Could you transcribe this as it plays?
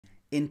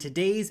In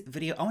today's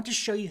video, I want to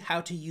show you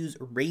how to use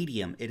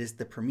Raydium. It is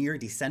the premier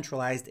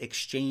decentralized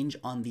exchange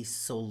on the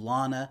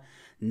Solana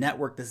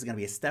network. This is going to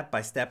be a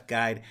step-by-step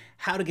guide,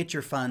 how to get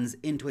your funds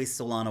into a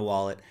Solana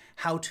wallet,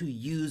 how to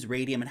use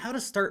Raydium, and how to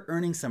start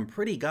earning some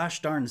pretty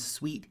gosh darn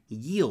sweet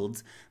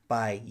yields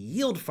by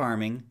yield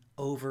farming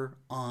over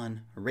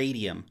on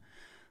Raydium.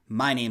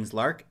 My name's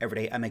Lark.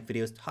 Every day I make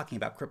videos talking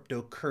about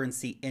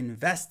cryptocurrency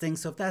investing.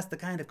 So if that's the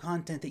kind of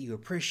content that you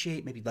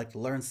appreciate, maybe you'd like to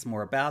learn some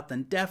more about,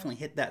 then definitely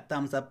hit that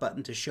thumbs up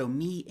button to show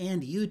me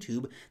and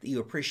YouTube that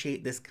you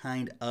appreciate this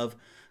kind of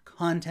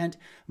content.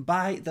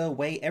 By the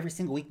way, every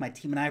single week my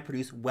team and I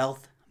produce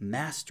Wealth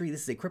Mastery.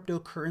 This is a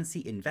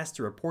cryptocurrency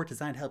investor report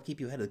designed to help keep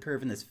you ahead of the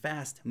curve in this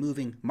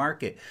fast-moving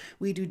market.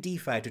 We do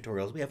DeFi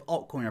tutorials, we have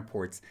altcoin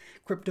reports,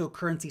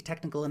 cryptocurrency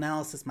technical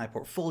analysis, my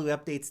portfolio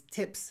updates,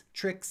 tips,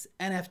 tricks,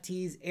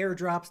 NFTs,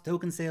 airdrops,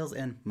 token sales,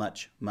 and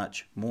much,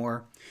 much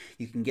more.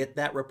 You can get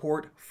that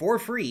report for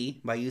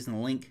free by using the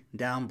link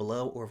down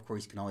below, or of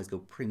course you can always go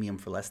premium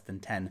for less than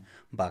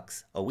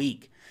 $10 a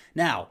week.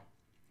 Now,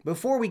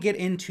 before we get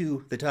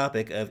into the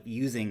topic of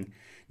using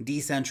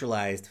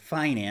decentralized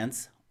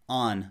finance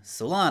on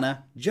Solana,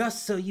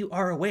 just so you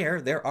are aware,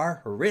 there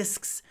are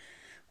risks.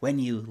 When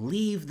you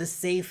leave the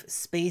safe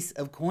space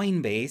of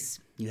Coinbase,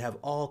 you have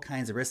all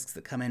kinds of risks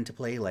that come into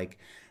play, like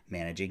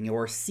managing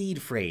your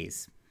seed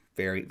phrase.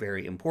 Very,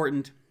 very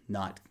important.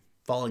 Not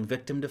falling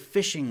victim to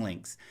phishing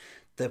links.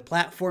 The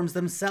platforms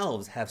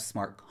themselves have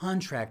smart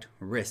contract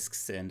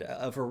risks and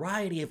a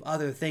variety of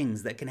other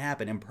things that can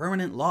happen, and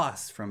permanent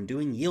loss from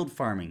doing yield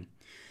farming.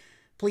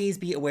 Please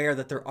be aware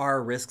that there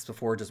are risks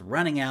before just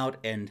running out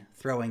and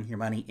throwing your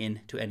money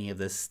into any of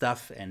this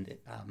stuff. And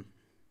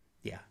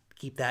yeah,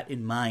 keep that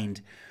in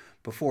mind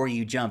before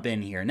you jump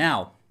in here.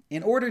 Now,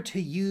 in order to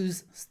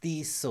use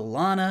the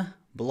Solana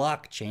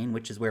blockchain,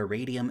 which is where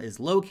Raydium is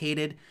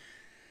located,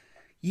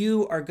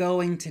 you are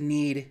going to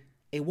need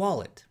a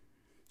wallet.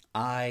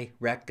 I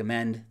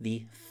recommend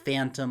the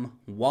Phantom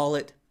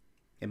wallet.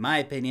 In my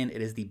opinion,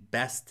 it is the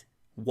best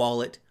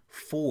wallet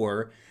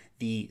for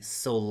the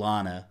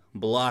Solana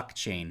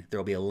blockchain. There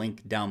will be a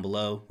link down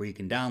below where you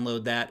can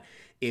download that.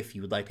 If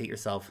you would like to get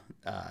yourself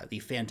the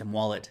Phantom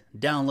wallet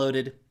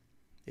downloaded,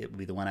 it would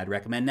be the one I'd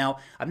recommend. Now,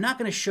 I'm not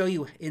going to show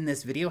you in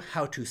this video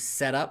how to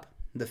set up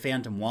the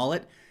Phantom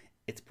wallet.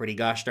 It's pretty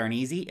gosh darn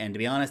easy, and to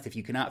be honest, if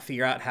you cannot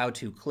figure out how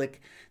to click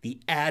the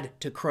Add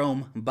to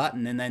Chrome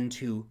button and then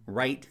to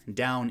write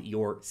down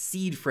your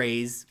seed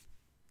phrase,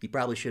 you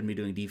probably shouldn't be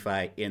doing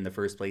DeFi in the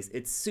first place.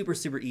 It's super,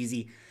 super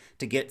easy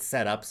to get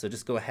set up, so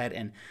just go ahead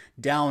and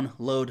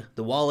download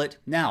the wallet.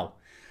 Now,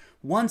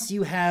 once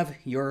you have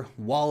your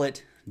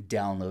wallet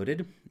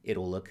downloaded,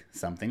 it'll look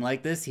something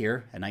like this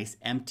here, a nice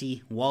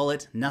empty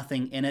wallet,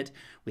 nothing in it.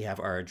 We have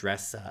our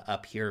address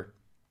up here.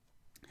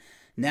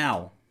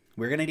 Now,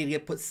 we're going to need to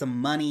put some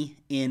money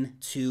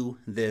into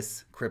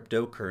this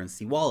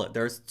cryptocurrency wallet.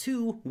 There's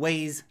two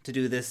ways to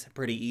do this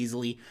pretty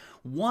easily.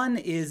 One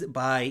is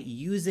by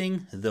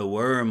using the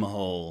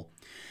wormhole.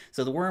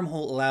 So the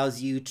wormhole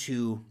allows you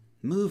to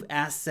move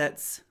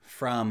assets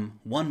from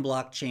one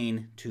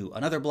blockchain to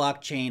another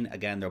blockchain.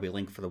 Again, there'll be a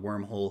link for the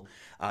wormhole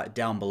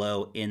down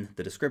below in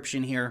the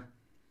description here.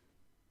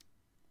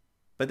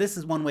 But this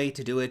is one way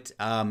to do it.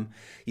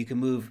 You can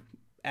move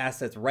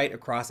assets right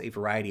across a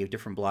variety of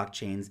different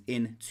blockchains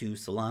into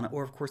Solana,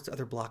 or of course to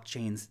other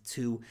blockchains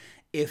too,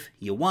 if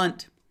you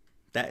want.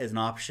 That is an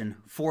option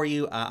for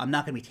you. I'm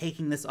not going to be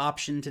taking this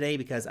option today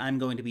because I'm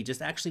going to be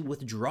just actually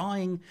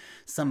withdrawing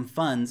some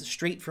funds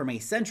straight from a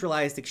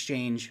centralized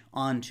exchange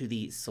onto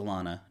the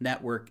Solana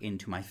network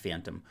into my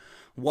Phantom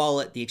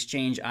wallet. The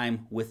exchange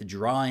I'm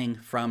withdrawing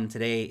from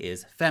today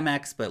is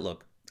FEMX, but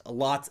look,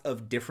 lots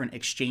of different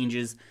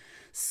exchanges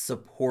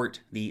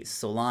support the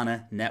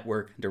Solana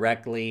network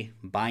directly,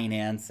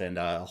 BINANCE, and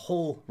a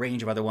whole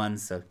range of other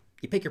ones. So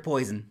you pick your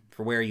poison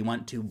for where you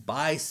want to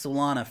buy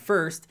Solana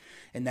first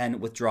and then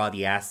withdraw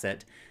the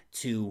asset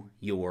to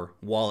your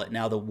wallet.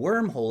 Now, the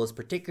wormhole is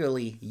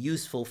particularly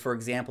useful. For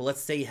example,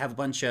 let's say you have a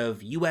bunch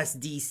of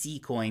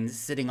USDC coins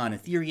sitting on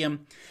Ethereum,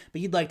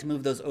 but you'd like to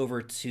move those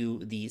over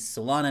to the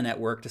Solana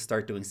network to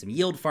start doing some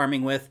yield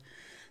farming with.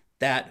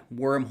 That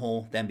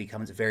wormhole then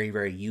becomes very,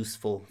 very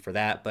useful for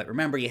that. But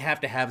remember, you have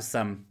to have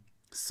some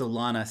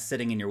Solana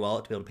sitting in your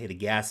wallet to be able to pay the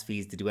gas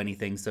fees to do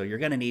anything. So you're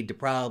going to need to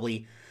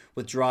probably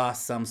withdraw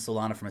some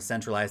Solana from a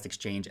centralized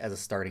exchange as a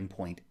starting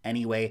point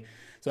anyway.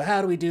 So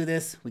how do we do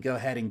this? We go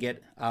ahead and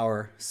get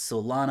our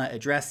Solana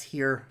address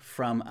here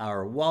from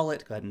our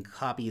wallet. Go ahead and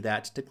copy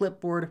that to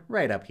clipboard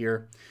right up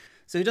here.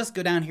 So you just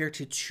go down here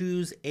to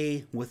choose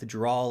a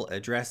withdrawal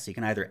address. You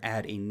can either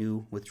add a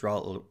new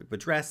withdrawal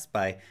address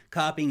by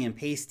copying and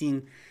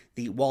pasting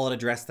the wallet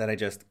address that I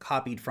just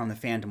copied from the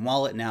Phantom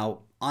wallet.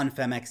 Now, on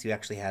FEMX, you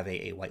actually have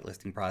a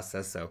whitelisting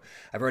process. So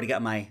I've already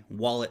got my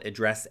wallet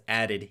address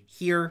added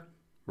here.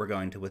 We're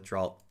going to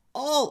withdraw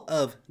all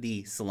of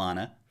the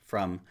Solana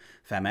from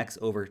FEMX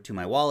over to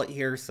my wallet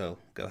here. So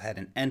go ahead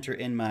and enter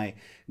in my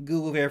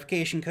Google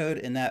verification code,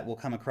 and that will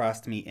come across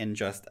to me in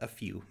just a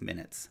few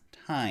minutes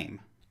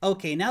time.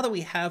 Okay, now that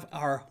we have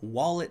our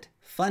wallet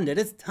funded,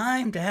 it's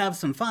time to have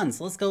some fun.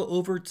 So let's go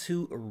over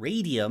to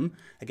Raydium.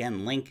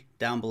 Again, link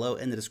down below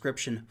in the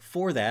description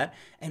for that.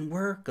 And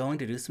we're going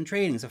to do some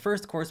trading. So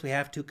first, of course, we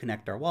have to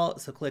connect our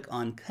wallet. So click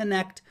on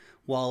Connect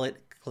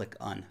Wallet, click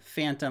on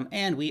Phantom,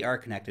 and we are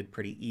connected.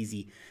 Pretty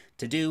easy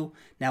to do.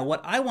 Now,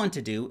 what I want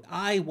to do,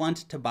 I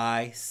want to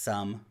buy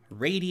some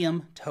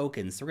Raydium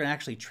tokens. So we're going to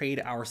actually trade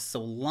our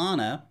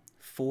Solana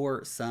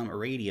for some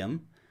Raydium.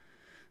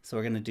 So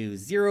we're going to do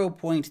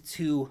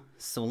 0.2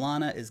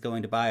 Solana is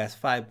going to buy us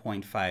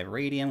 5.5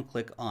 Raydium.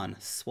 Click on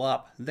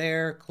swap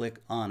there, click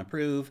on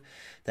approve.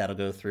 That'll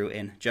go through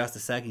in just a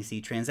second. You see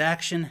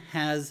transaction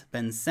has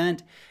been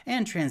sent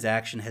and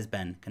transaction has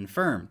been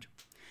confirmed.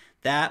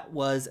 That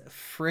was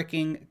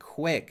freaking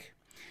quick.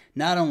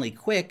 Not only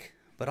quick,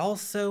 but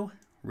also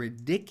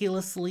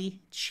ridiculously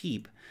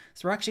cheap.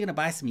 So we're actually going to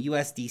buy some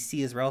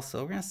USDC as well.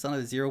 So we're going to sell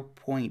it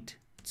 0.2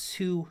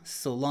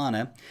 Solana.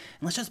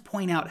 And let's just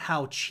point out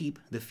how cheap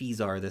the fees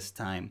are this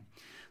time.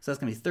 So that's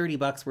going to be 30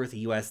 bucks worth of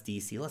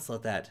USDC. Let's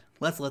let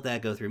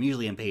that go through. I'm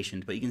usually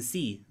impatient, but you can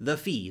see the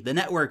fee, the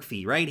network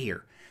fee right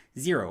here.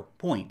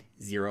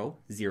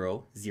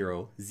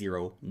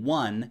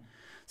 0.00001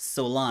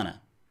 Solana.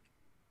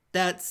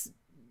 That's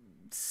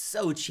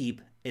so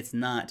cheap. It's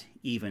not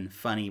even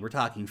funny. We're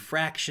talking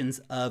fractions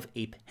of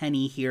a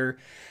penny here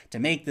to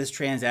make this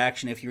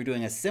transaction. If you were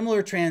doing a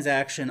similar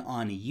transaction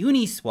on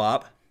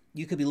Uniswap,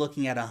 you could be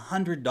looking at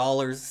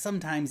 $100,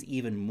 sometimes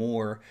even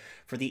more,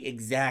 for the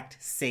exact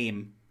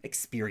same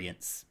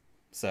experience.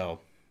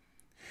 So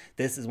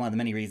this is one of the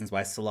many reasons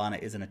why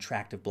Solana is an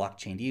attractive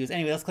blockchain to use.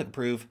 Anyway, let's click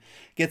approve.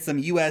 Get some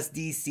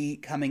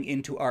USDC coming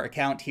into our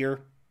account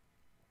here.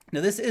 Now,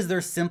 this is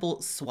their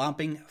simple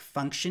swapping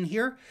function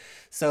here.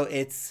 So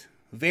it's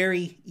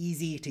very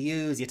easy to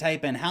use. You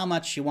type in how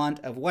much you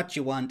want of what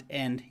you want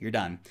and you're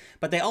done.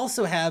 But they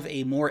also have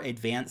a more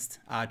advanced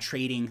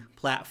trading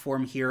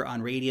platform here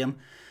on Raydium,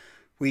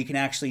 where you can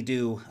actually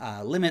do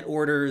limit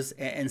orders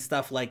and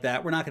stuff like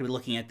that. We're not going to be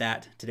looking at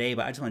that today,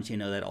 but I just want you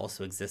to know that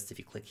also exists. If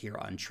you click here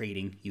on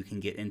trading, you can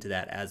get into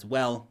that as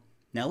well.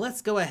 Now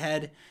let's go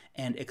ahead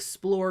and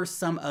explore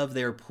some of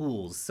their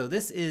pools. So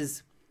this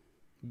is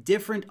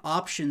different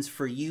options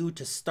for you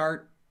to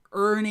start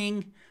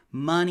earning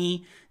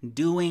money,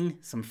 doing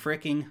some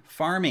freaking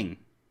farming.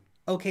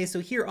 Okay,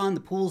 so here on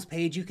the pools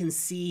page, you can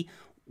see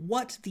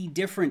what the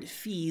different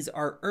fees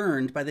are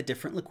earned by the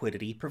different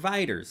liquidity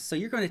providers. So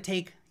you're going to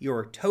take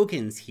your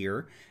tokens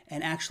here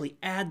and actually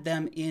add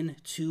them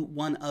into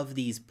one of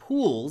these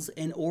pools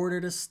in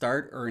order to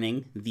start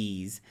earning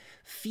these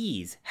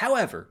fees.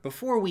 However,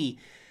 before we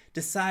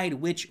decide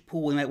which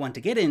pool we might want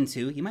to get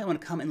into, you might want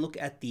to come and look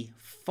at the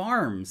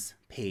farms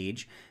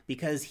page,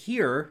 because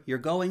here you're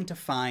going to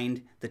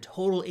find the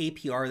total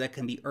APR that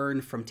can be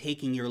earned from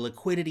taking your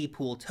liquidity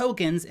pool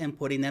tokens and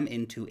putting them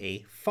into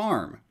a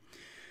farm.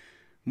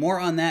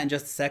 More on that in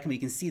just a second, but you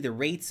can see the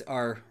rates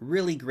are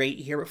really great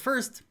here. But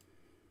first,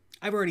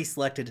 I've already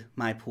selected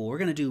my pool. We're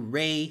going to do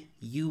Ray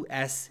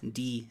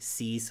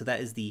USDC. So that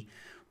is the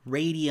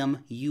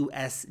Raydium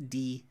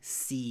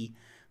USDC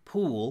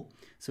pool.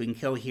 So we can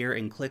go here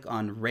and click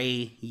on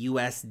Ray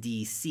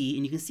USDC,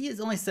 and you can see it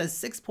only says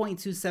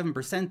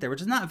 6.27% there,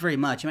 which is not very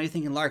much. You might be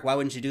thinking, Lark, why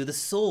wouldn't you do the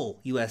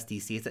Sol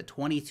USDC? It's at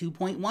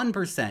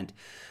 22.1%.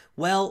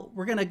 Well,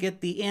 we're going to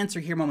get the answer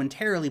here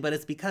momentarily, but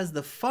it's because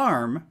the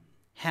farm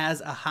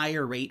has a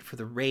higher rate for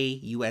the Ray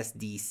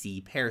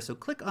USDC pair. So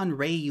click on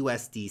Ray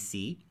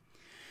USDC.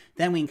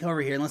 Then we can come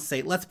over here and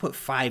let's put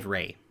 5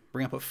 Ray.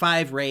 We're going to put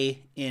 5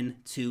 Ray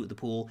into the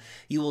pool.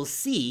 You will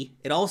see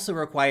it also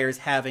requires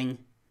having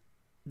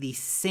the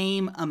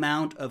same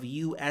amount of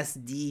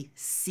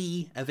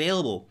USDC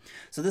available.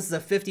 So this is a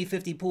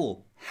 50-50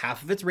 pool.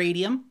 Half of it's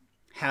Raydium,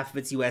 half of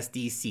it's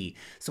USDC.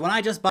 So when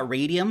I just bought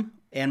Raydium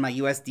and my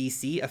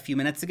USDC a few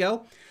minutes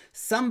ago,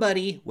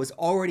 somebody was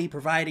already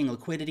providing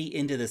liquidity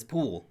into this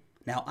pool.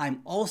 Now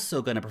I'm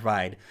also going to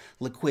provide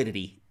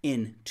liquidity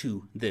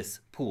into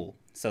this pool.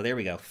 So there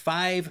we go.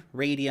 5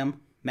 Raydium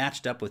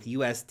matched up with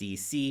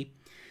USDC.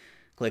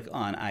 Click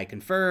on I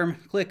confirm.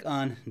 Click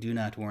on do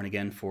not warn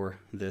again for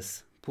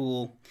this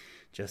pool.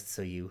 Just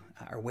so you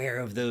are aware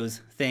of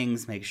those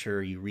things, make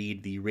sure you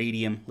read the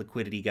Raydium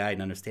liquidity guide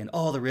and understand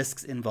all the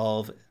risks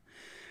involved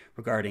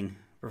regarding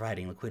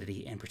providing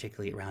liquidity, and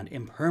particularly around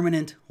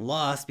impermanent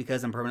loss,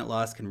 because impermanent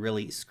loss can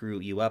really screw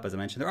you up. As I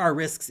mentioned, there are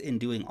risks in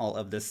doing all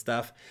of this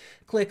stuff.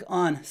 Click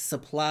on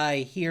supply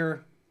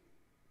here.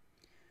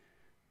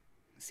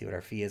 Let's see what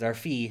our fee is. Our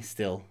fee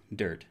still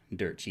dirt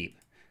cheap.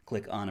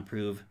 Click on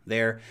approve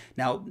there.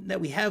 Now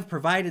that we have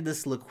provided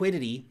this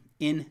liquidity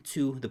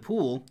into the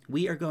pool,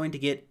 we are going to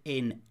get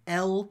an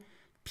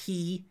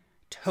LP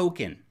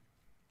token.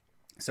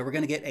 So we're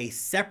going to get a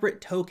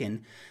separate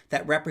token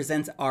that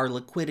represents our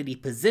liquidity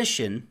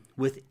position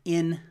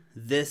within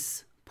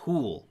this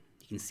pool.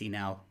 You can see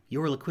now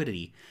your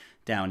liquidity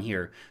down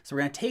here. So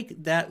we're going to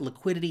take that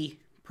liquidity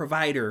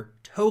provider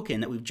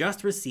token that we've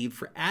just received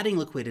for adding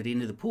liquidity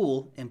into the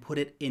pool and put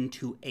it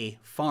into a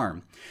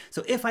farm.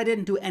 So if I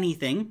didn't do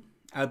anything,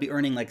 I would be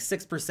earning like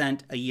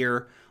 6% a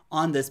year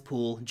on this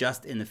pool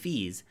just in the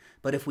fees.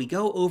 But if we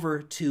go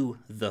over to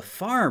the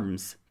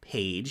farms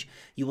page,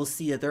 you will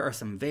see that there are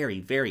some very,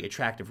 very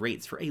attractive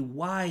rates for a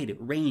wide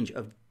range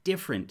of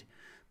different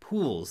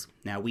pools.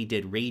 Now, we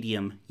did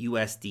Raydium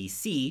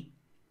USDC.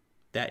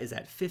 That is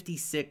at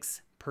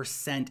 56%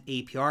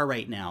 APR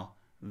right now.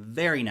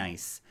 Very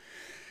nice.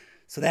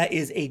 So that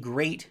is a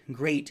great,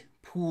 great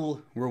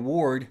pool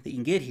reward that you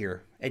can get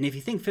here. And if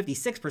you think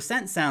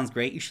 56% sounds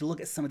great, you should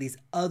look at some of these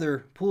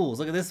other pools.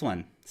 Look at this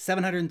one,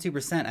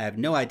 702%. I have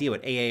no idea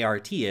what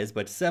AART is,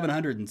 but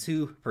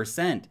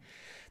 702%.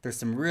 There's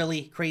some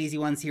really crazy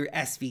ones here.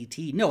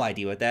 SVT, no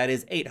idea what that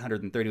is,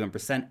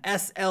 831%.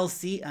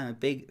 SLC, I'm a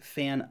big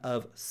fan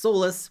of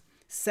Solus,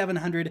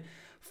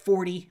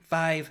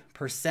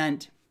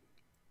 745%.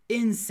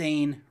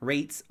 Insane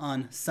rates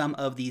on some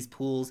of these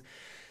pools.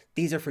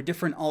 These are for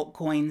different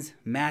altcoins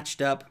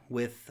matched up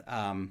with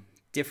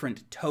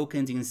different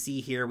tokens. You can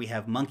see here we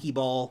have Monkey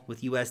Ball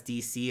with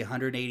USDC,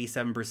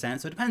 187%.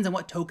 So it depends on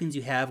what tokens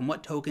you have and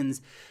what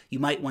tokens you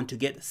might want to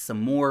get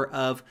some more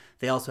of.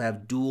 They also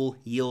have dual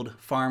yield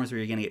farms where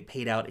you're going to get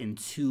paid out in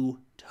 2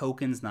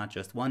 tokens, not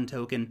just 1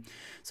 token.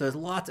 So there's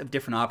lots of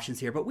different options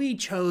here, but we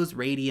chose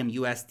Raydium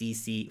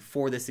USDC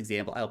for this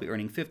example. I'll be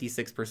earning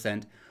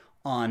 56%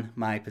 on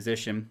my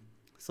position.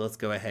 So let's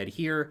go ahead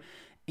here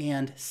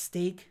and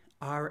stake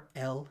our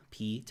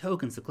LP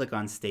token. So click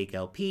on Stake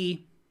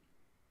LP,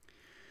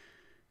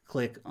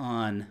 click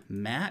on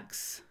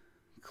Max,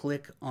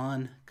 click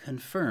on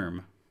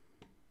Confirm.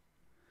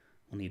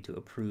 We'll need to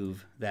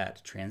approve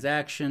that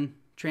transaction.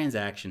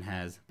 Transaction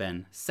has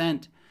been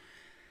sent.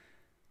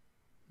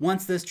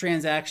 Once this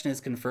transaction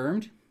is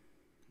confirmed,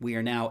 we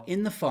are now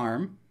in the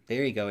farm.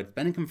 There you go, it's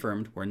been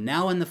confirmed. We're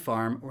now in the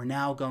farm. We're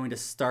now going to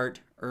start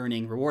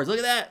earning rewards. Look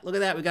at that, look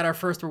at that. We got our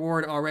first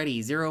reward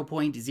already,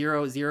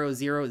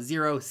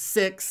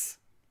 0.00006.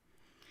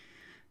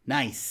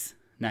 Nice,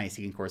 nice.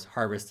 You can, of course,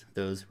 harvest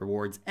those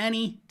rewards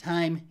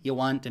anytime you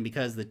want. And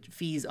because the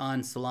fees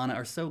on Solana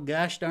are so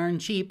gosh darn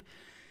cheap,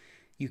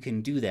 you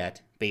can do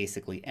that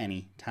basically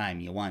any time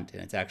you want.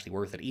 And it's actually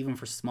worth it, even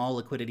for small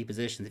liquidity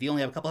positions. If you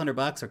only have a couple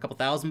 $100 or a couple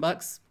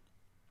 $1,000,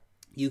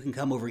 you can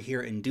come over here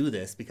and do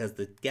this because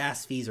the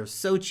gas fees are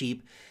so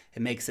cheap,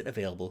 it makes it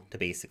available to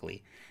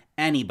basically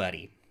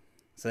anybody.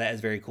 So that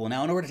is very cool.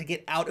 Now, in order to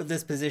get out of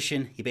this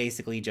position, you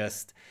basically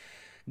just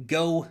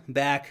go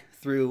back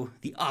through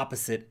the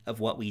opposite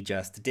of what we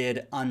just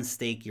did.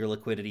 Unstake your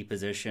liquidity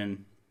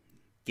position,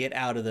 get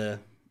out of the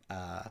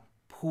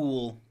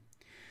pool,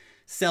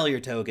 sell your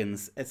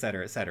tokens,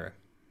 etc., etc.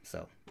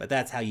 So, but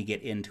that's how you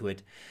get into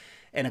it.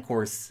 And of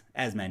course,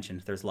 as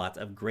mentioned, there's lots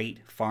of great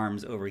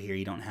farms over here.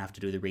 You don't have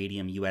to do the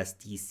Raydium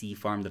USDC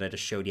farm that I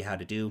just showed you how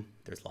to do.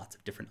 There's lots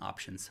of different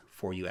options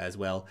for you as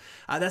well.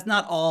 That's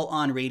not all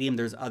on Raydium.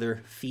 There's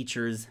other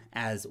features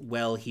as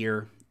well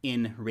here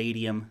in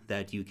Raydium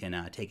that you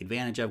can take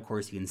advantage of. Of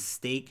course, you can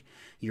stake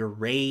your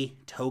Ray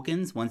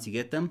tokens once you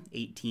get them.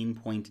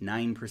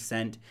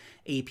 18.9%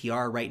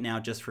 APR right now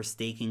just for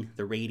staking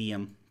the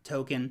Raydium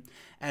token,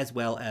 as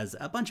well as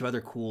a bunch of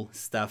other cool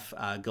stuff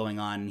going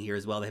on here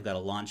as well. They've got a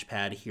launch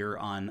pad here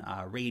on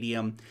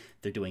Raydium.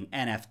 They're doing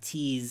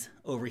NFTs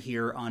over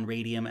here on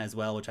Raydium as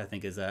well, which I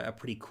think is a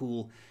pretty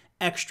cool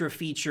extra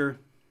feature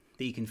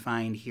that you can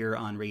find here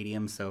on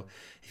Raydium. So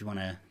if you want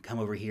to come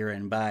over here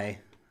and buy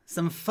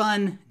some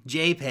fun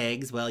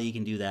JPEGs, well, you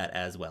can do that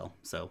as well.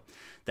 So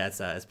that's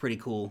it's pretty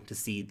cool to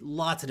see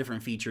lots of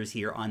different features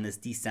here on this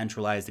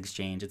decentralized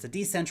exchange. It's a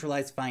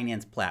decentralized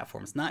finance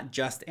platform. It's not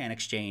just an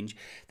exchange.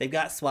 They've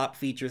got swap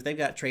features, they've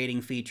got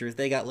trading features,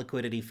 they got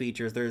liquidity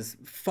features. There's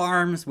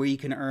farms where you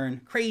can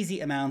earn crazy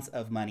amounts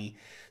of money.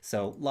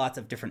 So lots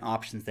of different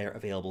options there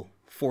available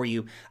for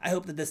you. I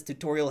hope that this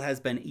tutorial has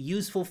been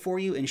useful for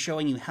you in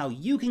showing you how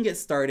you can get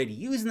started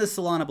using the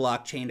Solana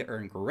blockchain to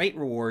earn great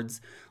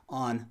rewards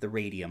on the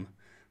Raydium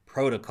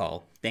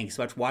protocol. Thanks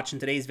so much for watching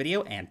today's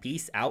video, and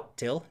peace out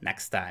till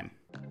next time.